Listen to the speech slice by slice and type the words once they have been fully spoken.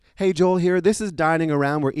Hey, Joel here. This is Dining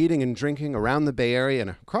Around. We're eating and drinking around the Bay Area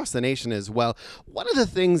and across the nation as well. One of the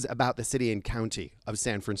things about the city and county of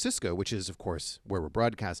San Francisco, which is, of course, where we're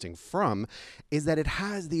broadcasting from, is that it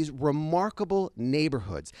has these remarkable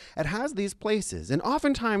neighborhoods. It has these places, and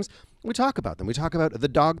oftentimes we talk about them. We talk about the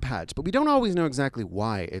Dog Patch, but we don't always know exactly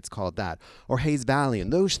why it's called that, or Hayes Valley,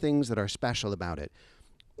 and those things that are special about it.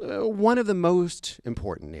 One of the most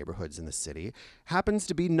important neighborhoods in the city happens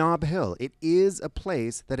to be NobHill. It is a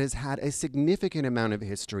place that has had a significant amount of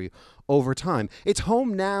history over time. It's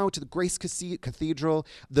home now to the Grace Cathedral,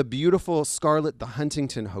 the beautiful Scarlet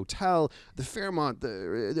Huntington Hotel, the Fairmont,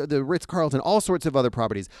 the Ritz-Carlton, all sorts of other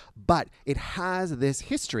properties. But it has this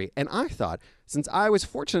history. And I thought, since I was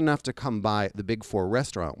fortunate enough to come by the Big Four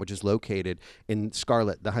restaurant, which is located in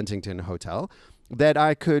Scarlet Huntington Hotel, that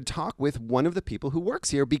I could talk with one of the people who works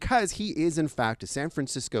here because he is, in fact, a San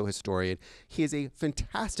Francisco historian. He is a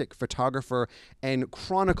fantastic photographer and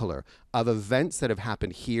chronicler of events that have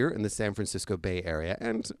happened here in the San Francisco Bay Area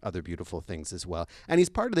and other beautiful things as well. And he's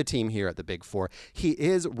part of the team here at the Big Four. He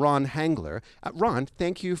is Ron Henggeler. Ron,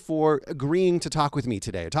 thank you for agreeing to talk with me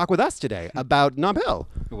today, talk with us today about NobHill.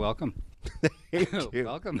 You're welcome. Thank you.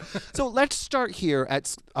 Welcome. So let's start here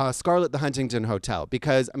at Scarlet Huntington Hotel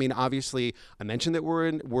because, I mean, obviously, I mentioned that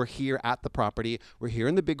we're here at the property. We're here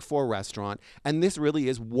in the Big Four restaurant, and this really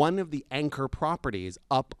is one of the anchor properties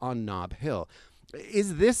up on NobHill.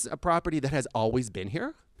 Is this a property that has always been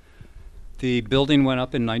here? The building went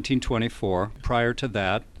up in 1924. Prior to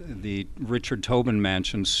that, the Richard Tobin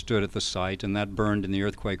Mansion stood at the site, and that burned in the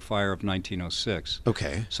earthquake fire of 1906.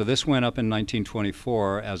 Okay. So this went up in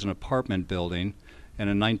 1924 as an apartment building, and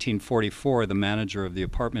in 1944, the manager of the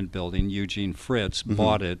apartment building, Eugene Fritz,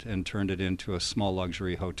 bought it and turned it into a small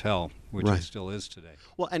luxury hotel, which it still is today.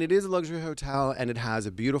 Well, and it is a luxury hotel, and it has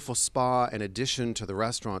a beautiful spa in addition to the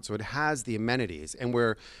restaurant, so it has the amenities, and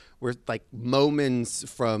we're like moments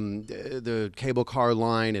from the cable car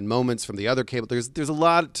line and moments from the other cable. There's a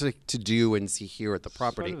lot to do and see here at the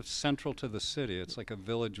property. Sort of central to the city. It's like a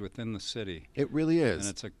village within the city. It really is.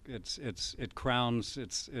 And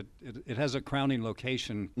it has a crowning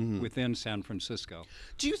location within San Francisco.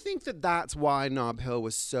 Do you think that that's why NobHill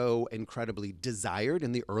was so incredibly desired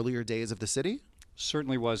in the earlier days of the city?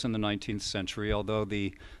 Certainly was in the 19th century, although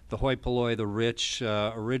the hoi polloi, the rich,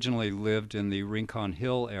 originally lived in the Rincon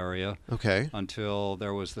Hill area until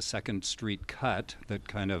there was the Second Street cut that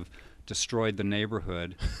kind of destroyed the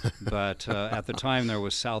neighborhood. But at the time there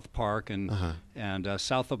was South Park, and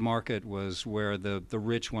south of Market was where the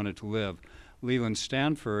rich wanted to live. Leland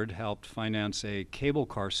Stanford helped finance a cable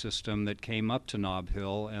car system that came up to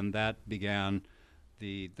NobHill, and that began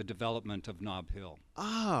the development of NobHill.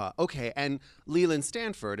 Ah, okay. And Leland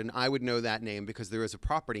Stanford, and I would know that name because there is a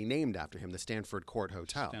property named after him, the Stanford Court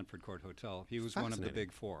Hotel. Stanford Court Hotel. He was one of the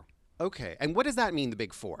Big Four. Okay. And what does that mean, the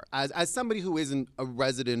Big Four? As somebody who isn't a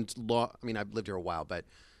resident I mean, I've lived here a while, but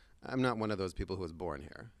I'm not one of those people who was born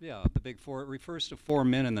here. Yeah, the Big Four. It refers to four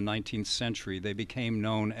men in the 19th century. They became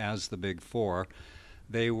known as the Big Four.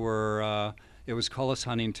 They were... It was Scarlet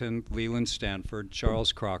Huntington, Leland Stanford,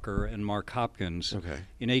 Charles Crocker, and Mark Hopkins. Okay.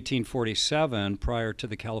 In 1847, prior to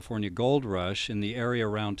the California Gold Rush, in the area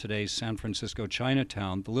around today's San Francisco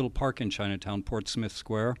Chinatown, the little park in Chinatown, Port Smith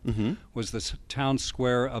Square, was the town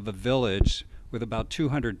square of a village with about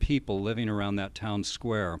 200 people living around that town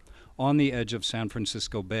square. On the edge of San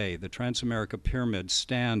Francisco Bay, the Transamerica Pyramid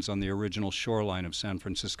stands on the original shoreline of San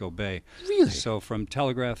Francisco Bay. Really? So from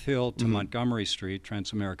Telegraph Hill to Montgomery Street,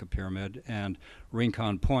 Transamerica Pyramid, and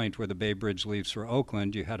Rincon Point, where the Bay Bridge leaves for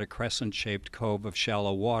Oakland, you had a crescent-shaped cove of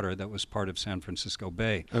shallow water that was part of San Francisco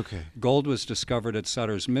Bay. Okay. Gold was discovered at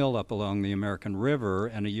Sutter's Mill up along the American River,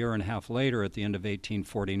 and a year and a half later, at the end of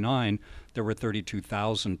 1849, there were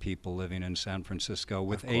 32,000 people living in San Francisco,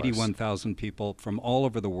 with 81,000 people from all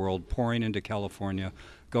over the world pouring into California,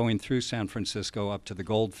 going through San Francisco up to the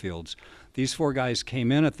gold fields. These four guys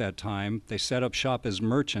came in at that time. They set up shop as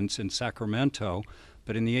merchants in Sacramento,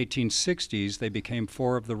 but in the 1860s, they became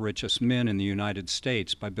four of the richest men in the United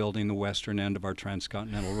States by building the western end of our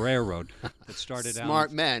transcontinental railroad. That started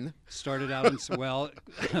Smart men. Started out in, well,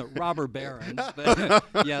 robber barons, but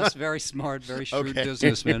yes, very smart, very shrewd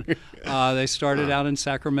businessmen. They started out in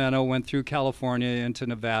Sacramento, went through California into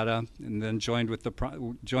Nevada, and then joined with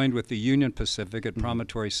the Union Pacific at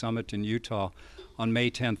Promontory Summit in Utah on May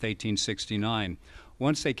 10th, 1869.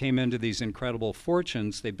 Once they came into these incredible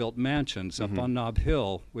fortunes, they built mansions up on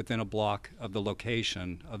NobHill within a block of the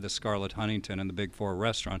location of the Scarlet Huntington and the Big Four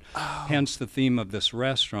restaurant. Hence the theme of this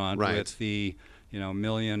restaurant with the, $1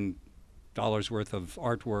 million worth of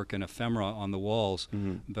artwork and ephemera on the walls.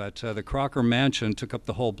 But the Crocker Mansion took up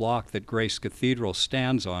the whole block that Grace Cathedral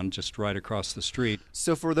stands on, just right across the street.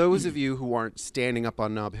 So for those of you who aren't standing up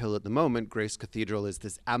on Nob Hill at the moment, Grace Cathedral is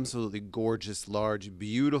this absolutely gorgeous, large,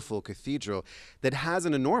 beautiful cathedral that has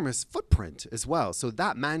an enormous footprint as well. So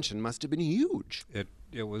that mansion must have been huge.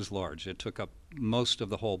 It was large. It took up most of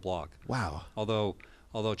the whole block. Wow.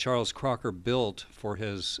 Although Charles Crocker built for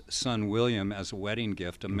his son William as a wedding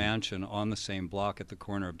gift a mansion on the same block at the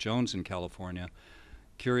corner of Jones in California.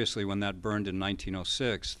 Curiously, when that burned in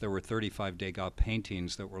 1906, there were 35 Degas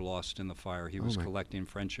paintings that were lost in the fire. He was collecting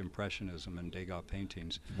French Impressionism and Degas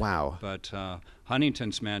paintings. Wow. But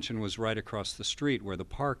Huntington's mansion was right across the street where the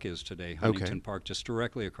park is today, Huntington Park, just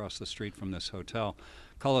directly across the street from this hotel.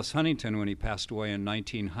 Cullis Huntington, when he passed away in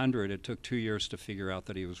 1900, it took 2 years to figure out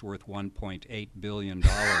that he was worth $1.8 billion.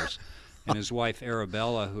 And his wife,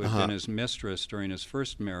 Arabella, who had been his mistress during his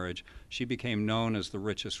first marriage, she became known as the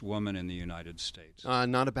richest woman in the United States.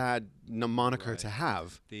 Not a bad moniker to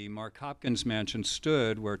have. The Mark Hopkins mansion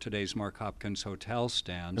stood where today's Mark Hopkins Hotel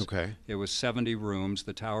stands. Okay. It was 70 rooms.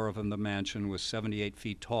 The tower of the mansion was 78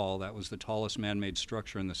 feet tall. That was the tallest man-made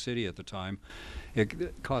structure in the city at the time.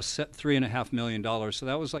 It cost $3.5 million, so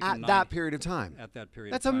that was like at that period of time. At that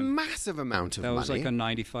period That's of time. a massive amount of money. That was like a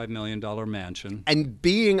 $95 million mansion. And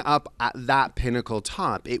being up at that pinnacle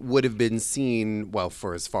top, it would have been seen, well,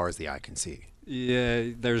 for as far as the eye can see. Yeah,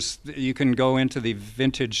 you can go into the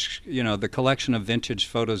vintage, the collection of vintage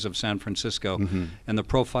photos of San Francisco, and the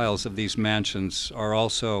profiles of these mansions are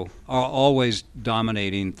always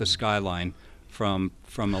dominating the skyline from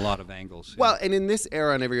a lot of angles. Well, and in this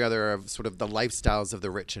era and every other era of sort of the lifestyles of the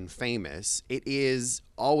rich and famous, it is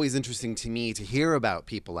always interesting to me to hear about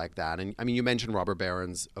people like that. And I mean, you mentioned robber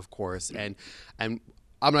barons, of course, and I'm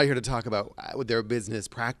not here to talk about their business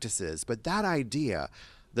practices, but that idea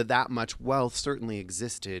that much wealth certainly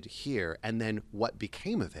existed here, and then what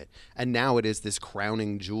became of it. And now it is this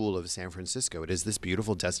crowning jewel of San Francisco. It is this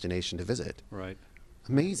beautiful destination to visit. Right.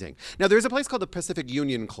 Amazing. Now, there's a place called the Pacific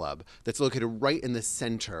Union Club that's located right in the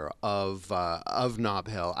center of Nob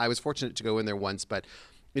Hill. I was fortunate to go in there once, but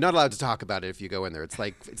you're not allowed to talk about it if you go in there. It's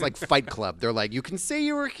like Fight Club. They're like, you can say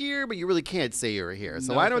you were here, but you really can't say you were here.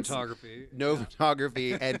 So no photography. No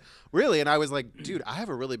photography. And really, and I was like, dude, I have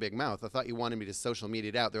a really big mouth. I thought you wanted me to social media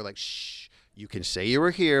it out. They're like, shh. You can say you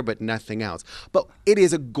were here, but nothing else. But it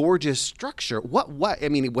is a gorgeous structure. What? I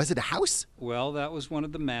mean, was it a house? Well, that was one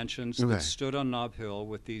of the mansions that stood on Nob Hill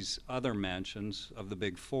with these other mansions of the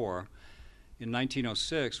Big Four. In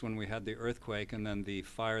 1906, when we had the earthquake and then the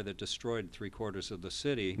fire that destroyed 3/4 of the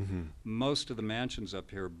city, most of the mansions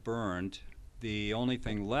up here burned. The only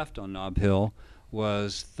thing left on Nob Hill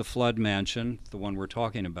was the Flood Mansion, the one we're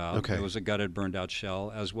talking about. Okay. It was a gutted, burned-out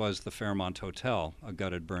shell, as was the Fairmont Hotel, a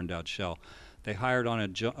gutted, burned-out shell. They hired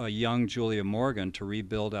on a young Julia Morgan to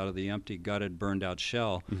rebuild out of the empty, gutted, burned-out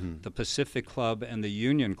shell. The Pacific Club and the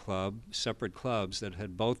Union Club, separate clubs that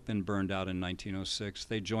had both been burned out in 1906,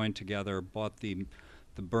 they joined together, bought the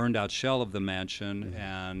burned-out shell of the mansion,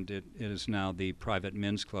 and it is now the Private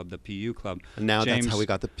Men's Club, the PU Club. And now that's how we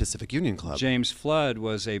got the Pacific Union Club. James Flood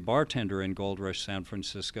was a bartender in Gold Rush, San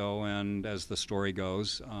Francisco, and as the story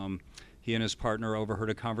goes, he and his partner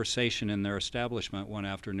overheard a conversation in their establishment one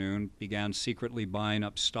afternoon, began secretly buying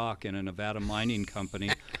up stock in a Nevada mining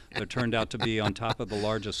company that turned out to be on top of the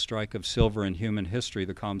largest strike of silver in human history,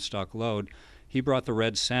 the Comstock Lode. He brought the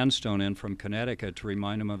red sandstone in from Connecticut to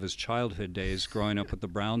remind him of his childhood days growing up with the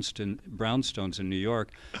brownstones in New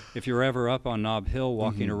York. If you're ever up on Nob Hill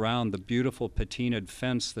walking around, the beautiful patinaed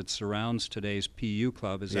fence that surrounds today's PU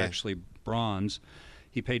Club is actually bronze.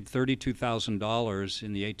 He paid $32,000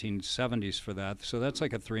 in the 1870s for that, so that's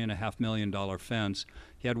like a $3.5 million fence.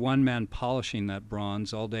 He had one man polishing that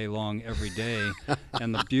bronze all day long, every day,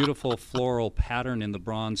 and the beautiful floral pattern in the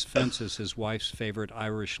bronze fence is his wife's favorite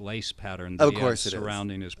Irish lace pattern that he has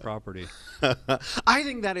surrounding his property. I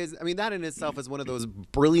think that in itself is one of those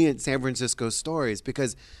brilliant San Francisco stories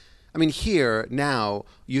because, I mean, here now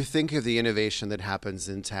you think of the innovation that happens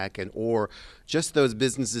in tech or just those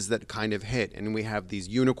businesses that kind of hit, and we have these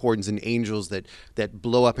unicorns and angels that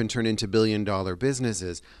blow up and turn into billion-dollar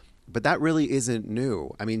businesses. But that really isn't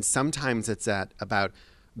new. I mean, sometimes it's about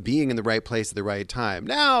being in the right place at the right time.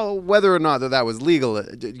 Now, whether or not that was legal,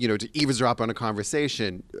 to eavesdrop on a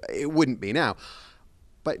conversation, it wouldn't be now.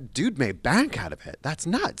 But dude made bank out of it. That's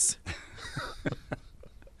nuts.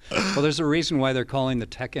 Well, there's a reason why they're calling the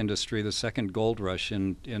tech industry the second gold rush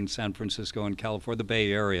in San Francisco and California, the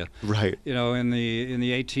Bay Area. Right. You know, in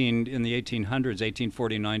the 1800s,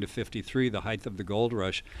 1849 to 53, the height of the gold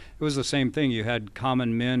rush, it was the same thing. You had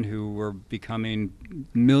common men who were becoming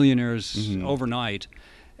millionaires overnight.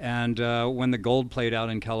 And when the gold played out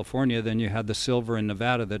in California, then you had the silver in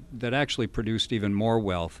Nevada that actually produced even more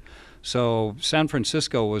wealth. So San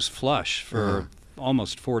Francisco was flush for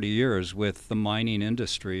almost 40 years with the mining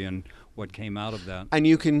industry and what came out of that. And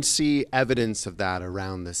you can see evidence of that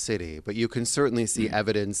around the city, but you can certainly see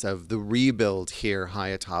evidence of the rebuild here high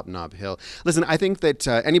atop Nob Hill. Listen, I think that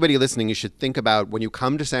anybody listening, you should think about when you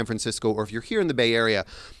come to San Francisco, or if you're here in the Bay Area,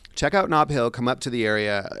 check out Nob Hill, come up to the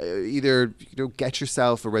area, either get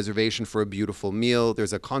yourself a reservation for a beautiful meal.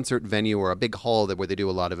 There's a concert venue or a big hall where they do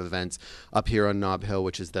a lot of events up here on Nob Hill,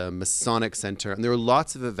 which is the Masonic Center. And there are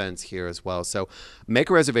lots of events here as well. So make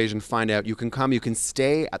a reservation, find out. You can come, you can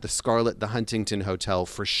stay at the Scarlet Huntington Hotel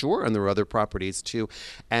for sure. And there are other properties too.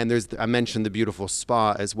 And I mentioned the beautiful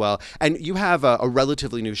spa as well. And you have a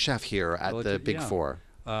relatively new chef here at the Big Four.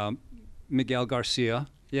 Miguel Garcia.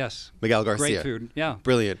 Yes. Miguel Garcia. Great food. Yeah.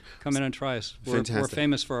 Brilliant. Come in and try us. We're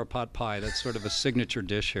famous for our pot pie. That's sort of a signature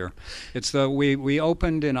dish here. It's we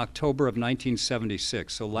opened in October of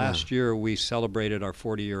 1976. So last year we celebrated our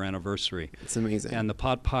 40-year anniversary. It's amazing. And the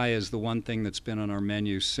pot pie is the one thing that's been on our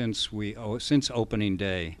menu since opening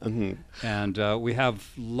day. And we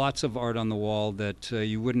have lots of art on the wall that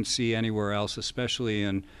you wouldn't see anywhere else, especially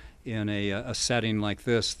in a setting like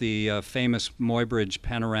this. The famous Muybridge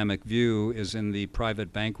panoramic view is in the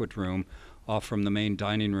private banquet room off from the main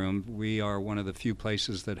dining room. We are one of the few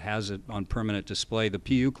places that has it on permanent display. The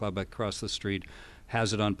PU Club across the street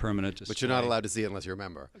has it on permanent display. But you're not allowed to see it unless you're a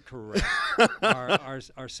member. Correct.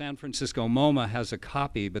 Our San Francisco MoMA has a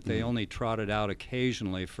copy, but they only trot it out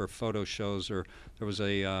occasionally for photo shows. Or there was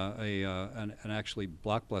an actually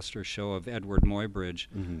blockbuster show of Edward Muybridge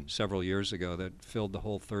several years ago that filled the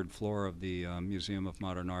whole third floor of the Museum of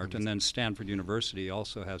Modern Art. And then Stanford University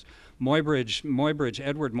also has Edward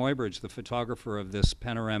Muybridge, the photographer of this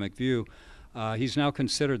panoramic view. He's now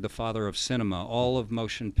considered the father of cinema. All of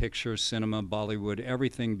motion pictures, cinema, Bollywood,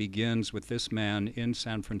 everything begins with this man in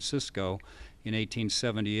San Francisco in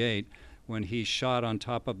 1878 when he shot on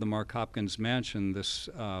top of the Mark Hopkins mansion this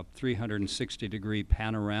 360-degree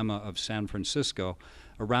panorama of San Francisco.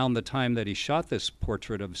 Around the time that he shot this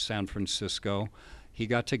portrait of San Francisco, he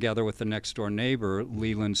got together with the next-door neighbor,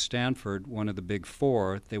 Leland Stanford, one of the Big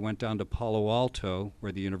Four. They went down to Palo Alto,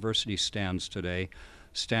 where the university stands today.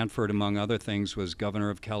 Stanford, among other things, was governor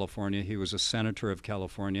of California. He was a senator of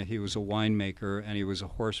California. He was a winemaker, and he was a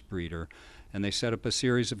horse breeder. And they set up a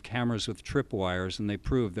series of cameras with tripwires, and they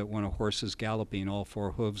proved that when a horse is galloping, all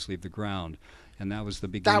four hooves leave the ground. And that was the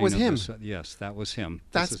beginning. That was him. Yes, that was him.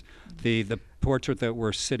 The portrait that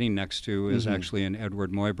we're sitting next to is actually an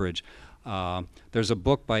Edward Muybridge. There's a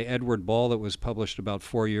book by Edward Ball that was published about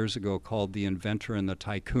 4 years ago called The Inventor and the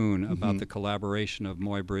Tycoon about the collaboration of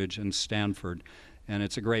Muybridge and Stanford. And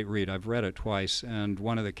it's a great read. I've read it twice. And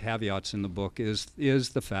one of the caveats in the book is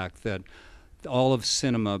the fact that all of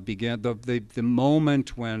cinema began, the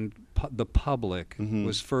moment when the public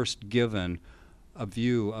was first given a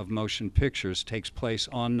view of motion pictures takes place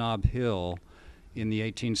on Nob Hill in the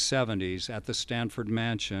 1870s at the Stanford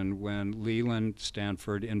Mansion when Leland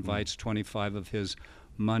Stanford invites 25 of his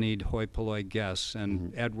moneyed hoi polloi guests,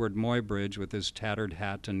 and Edward Muybridge with his tattered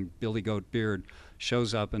hat and billy goat beard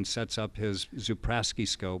shows up and sets up his Zuprasky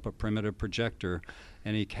scope, a primitive projector,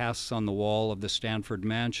 and he casts on the wall of the Stanford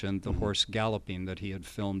Mansion the horse galloping that he had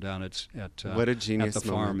filmed down at the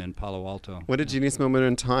farm in Palo Alto. What a genius moment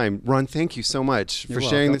in time. Ron, thank you so much for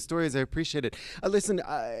sharing the stories. I appreciate it. Listen,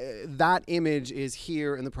 that image is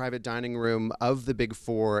here in the private dining room of the Big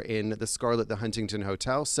Four in the Scarlet Huntington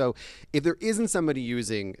Hotel. So if there isn't somebody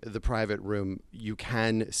using the private room, you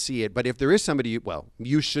can see it. But if there is somebody,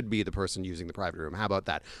 you should be the person using the private room. How about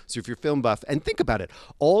that? So if you're film buff, and think about it,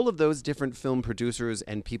 all of those different film producers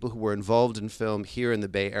and people who were involved in film here in the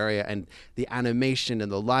Bay Area, and the animation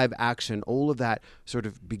and the live action, all of that sort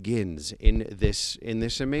of begins in this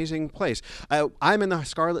amazing place. I'm in the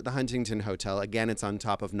Scarlet Huntington Hotel. Again, it's on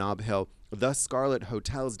top of Nob Hill.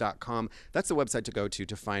 thescarlethotels.com. That's the website to go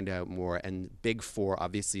to find out more. And Big Four,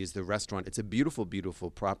 obviously, is the restaurant. It's a beautiful, beautiful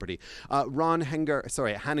property. Ron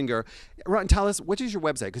Henggeler. Ron, tell us, what is your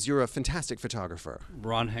website? Because you're a fantastic photographer.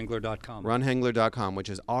 RonHenggeler.com. RonHenggeler.com, which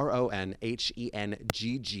is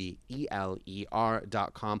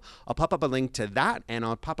RonHenggeler.com. I'll pop up a link to that, and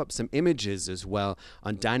I'll pop up some images as well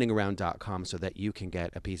on diningaround.com so that you can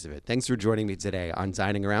get a piece of it. Thanks for joining me today on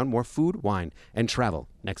Dining Around. More food, wine, and travel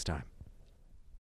next time.